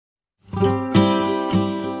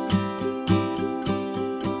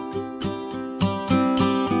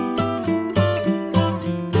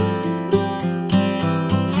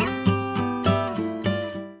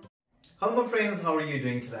you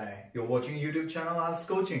doing today? You're watching YouTube channel IELTS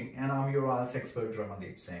Coaching and I'm your IELTS expert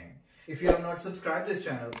Ramandeep Singh. If you have not subscribed this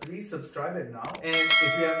channel, please subscribe it now. And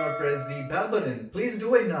if you have not pressed the bell button, please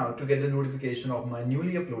do it now to get the notification of my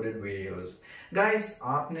newly uploaded videos. Guys,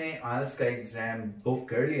 आपने IELTS का exam book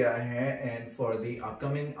कर लिया है and for the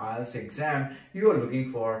upcoming IELTS exam, you are looking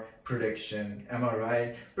for prediction. Am I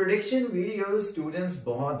right? Prediction videos students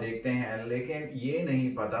बहुत देखते हैं लेकिन ये नहीं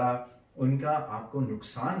पता उनका आपको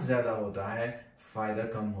नुकसान ज्यादा होता है, फायदा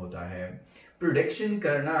कम होता है। प्रेडिक्शन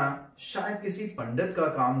करना शायद किसी पंडित का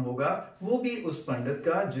काम होगा, वो भी उस पंडित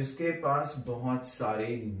का जिसके पास बहुत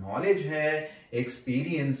सारी नॉलेज है,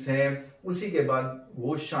 एक्सपीरियंस है, उसी के बाद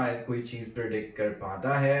वो शायद कोई चीज प्रेडिक्ट कर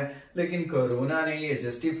पाता है। लेकिन कोरोना ने ये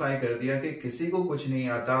जस्टिफाई कर दिया कि किसी को कुछ नहीं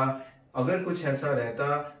आता। अगर कुछ ऐसा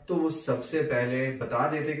रहता तो वो सबसे पहले बता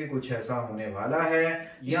देते कि कुछ ऐसा होने वाला है,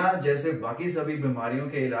 या जैसे बाकी सभी बीमारियों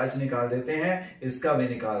के इलाज निकाल देते हैं, इसका भी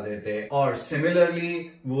निकाल देते। और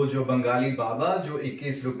सिमिलरली वो जो बंगाली बाबा जो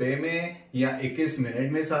 21 रुपए में या 21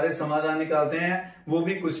 मिनट में सारे समाधान निकालते हैं, वो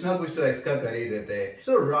भी कुछ ना कुछ तो इसका कर ही देते हैं।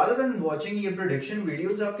 सो रादर देन वॉचिंग ये प्रेडिक्शन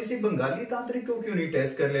वीडियोस, आप किसी बंगाली तांत्रिक को क्यों नहीं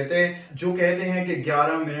टेस्ट कर लेते जो कहते हैं कि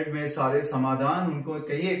 11 मिनट में सारे समाधान। उनको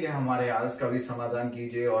कहिए कि हमारे IELTS का भी समाधान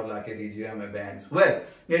कीजिए और लाके दीजिए हमें banks. Well,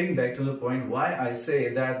 getting back to the point, why I say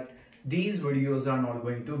that these videos are not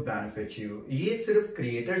going to benefit you. ये सिर्फ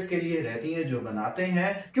क्रिएटर्स के लिए रहती हैं जो बनाते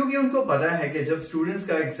हैं, क्योंकि उनको पता है कि जब स्टूडेंट्स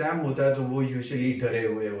का एग्जाम होता है तो वो यूजुअली डरे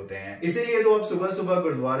हुए होते हैं। इसीलिए तो आप सुबह सुबह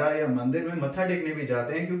गुरुद्वारा या मंदिर में मत्था टेकने भी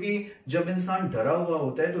जाते हैं, क्योंकि जब इंसान डरा हुआ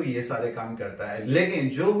होता है तो ये सारे काम करता है। लेकिन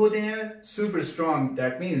जो होते हैं सुपर स्ट्रांग,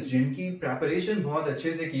 दैट मीन्स जिनकी प्रेपरेशन बहुत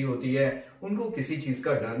अच्छे से की होती है, उनको किसी चीज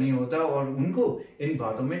का डर नहीं होता और उनको इन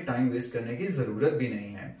बातों में टाइम वेस्ट करने की जरूरत भी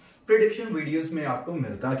नहीं है। प्रेडिक्शन वीडियोस में आपको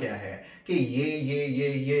मिलता क्या है कि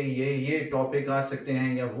ये टॉपिक आ सकते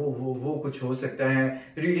हैं, या वो कुछ हो सकता है,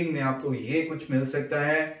 रीडिंग में आपको ये कुछ मिल सकता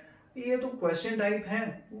है। ये तो क्वेश्चन टाइप है,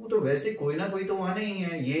 वो तो वैसे कोई ना कोई तो आने ही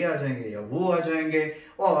है, ये आ जाएंगे या वो आ जाएंगे।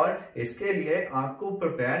 और इसके लिए आपको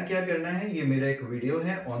प्रिपेयर क्या करना है, ये मेरा एक वीडियो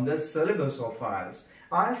है on the syllabus of IELTS।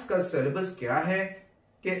 IELTS का सिलेबस क्या है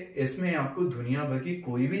कि इसमें आपको दुनिया भर की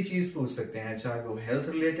कोई भी चीज पूछ सकते हैं, चाहे वो हेल्थ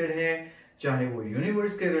रिलेटेड है, चाहे वो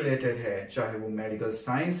यूनिवर्स के रिलेटेड है, चाहे वो मेडिकल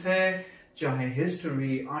साइंस है, चाहे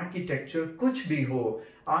हिस्ट्री, आर्किटेक्चर, कुछ भी हो,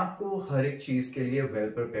 आपको हर एक चीज के लिए वेल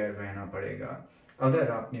प्रिपेयर रहना पड़ेगा। अगर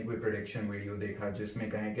आपने कोई प्रेडिक्शन वीडियो देखा जिसमें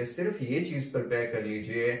कहें कि सिर्फ ये चीज प्रिपेयर कर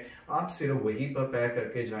लीजिए, आप सिर्फ वही प्रिपेयर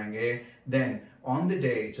करके जाएंगे, देन ऑन द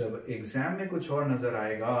डे जब एग्जाम में कुछ और नजर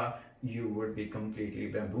आएगा, यू वुड बी कंप्लीटली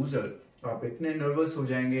बैम्बूजल्ड। आप इतने नर्वस हो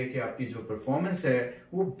जाएंगे कि आपकी जो परफॉर्मेंस है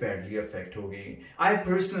वो बैडली अफेक्ट होगी। I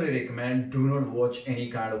personally recommend do not watch any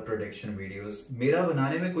kind of prediction videos. मेरा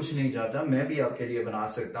बनाने में कुछ नहीं जाता, मैं भी आपके लिए बना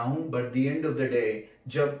सकता हूं, but the end of the day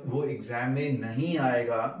जब वो एग्जाम में नहीं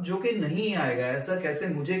आएगा, जो कि नहीं आएगा, ऐसा कैसे,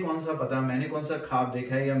 मुझे कौन सा पता, मैंने कौन सा ख्वाब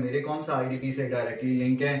देखा है, या मेरे कौन सा IDP से डायरेक्टली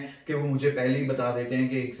लिंक है कि वो मुझे पहले ही बता देते हैं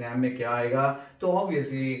कि एग्जाम में क्या आएगा। तो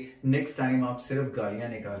ऑब्वियसली नेक्स्ट टाइम आप सिर्फ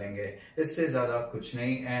गालियां निकालेंगे, इससे ज्यादा कुछ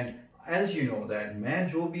नहीं। And as you know that मैं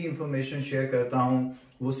जो भी इंफॉर्मेशन शेयर करता हूं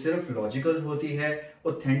वो सिर्फ लॉजिकल होती है,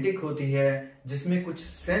 ऑथेंटिक होती है, जिसमें कुछ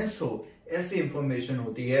सेंस हो, ऐसी इंफॉर्मेशन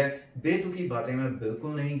होती है। बेतुकी बातें मैं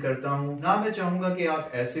बिल्कुल नहीं करता हूं। ना मैं चाहूंगा कि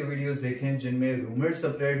आप ऐसे वीडियोस देखें जिनमें रूमर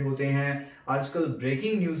स्प्रेड होते हैं। आजकल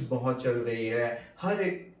ब्रेकिंग न्यूज बहुत चल रही है, हर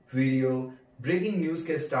एक वीडियो ब्रेकिंग न्यूज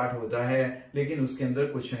के स्टार्ट होता है लेकिन उसके अंदर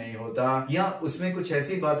कुछ नहीं होता, या उसमें कुछ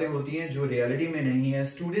ऐसी बातें होती हैं जो रियलिटी में नहीं है।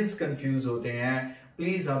 स्टूडेंट्स कंफ्यूज होते हैं।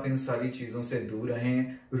 प्लीज आप इन सारी चीजों से दूर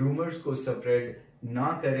रहें, रूमर्स को स्प्रेड ना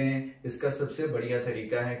करें। इसका सबसे बढ़िया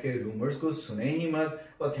तरीका है कि रूमर्स को सुने ही मत,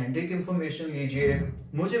 ऑथेंटिक इंफॉर्मेशन लीजिए,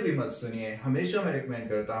 मुझे भी मत सुनिए। हमेशा मैं रिकमेंड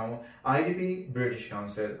करता हूं IDP, ब्रिटिश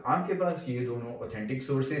काउंसिल, आपके पास ये दोनों ऑथेंटिक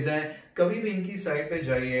सोर्सेज हैं, कभी भी इनकी साइट पे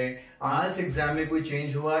जाइए। IELTS एग्जाम में कोई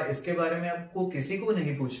चेंज हुआ, इसके बारे में आपको किसी को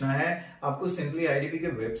नहीं पूछना है, आपको सिंपली IDP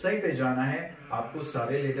के वेबसाइट पे जाना है, आपको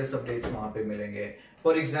सारे लेटेस्ट अपडेट्स वहां पे मिलेंगे।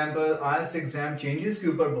 For example IELTS exam changes के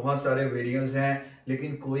ऊपर बहुत सारे वीडियोस हैं,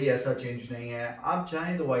 लेकिन कोई ऐसा चेंज नहीं है। आप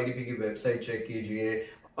चाहें तो IDP की वेबसाइट चेक कीजिए।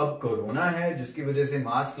 अब कोरोना है जिसकी वजह से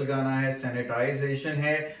मास्क लगाना है, सैनिटाइजेशन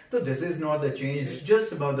है, तो this is not the change, it's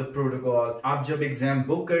just about the protocol. आप जब एग्जाम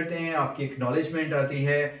बुक करते हैं, आपकी एक्नॉलेजमेंट आती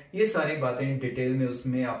है, ये सारी बातें डिटेल में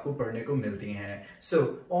उसमें आपको पढ़ने को मिलती हैं। So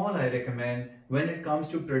all I recommend when it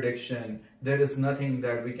comes to prediction, there is nothing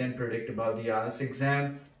that we can predict about the IELTS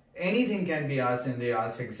exam. Anything can be asked in the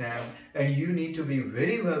IELTS exam, and you need to be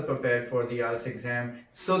very well prepared for the IELTS exam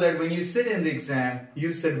so that when you sit in the exam,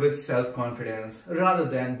 you sit with self-confidence rather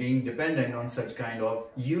than being dependent on such kind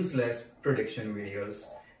of useless prediction videos.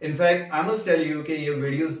 In fact I must tell you कि ये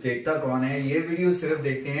videos देखता कौन है? ये video सिर्फ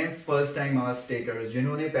देखते हैं first time IELTS takers,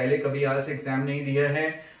 जिन्होंने पहले कभी IELTS एग्जाम नहीं दिया है,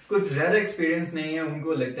 कुछ ज्यादा एक्सपीरियंस नहीं है,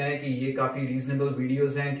 उनको लगता है कि ये काफी रीजनेबल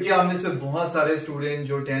वीडियोस हैं। क्योंकि आप में से बहुत सारे स्टूडेंट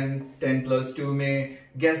जो 10+2 में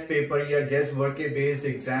गेस्ट पेपर या गेस्ट वर्क के बेस्ड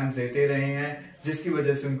एग्जाम्स देते रहे हैं, जिसकी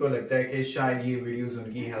वजह से उनको लगता है कि शायद ये वीडियोस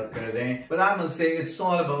उनकी हेल्प कर दें। But I must say it's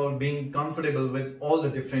all about being comfortable with all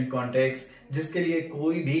the different context, जिसके लिए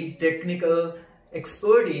कोई भी टेक्निकल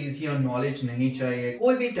एक्सपर्टीज या नॉलेज नहीं चाहिए।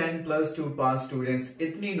 कोई भी 10+2 पास स्टूडेंट्स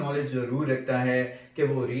इतनी नॉलेज जरूर रखता है कि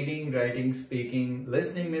वो रीडिंग, राइटिंग, स्पीकिंग,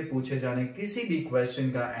 लिसनिंग में पूछे जाने किसी भी क्वेश्चन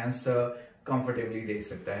का आंसर comfortably दे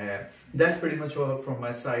सकता है। That's pretty much all from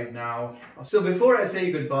my side now. So before I say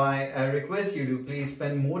goodbye, I request you to please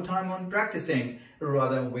spend more time on practicing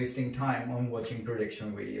rather than wasting time on watching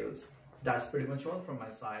prediction videos. That's pretty much all from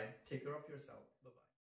my side. Take care of yourself.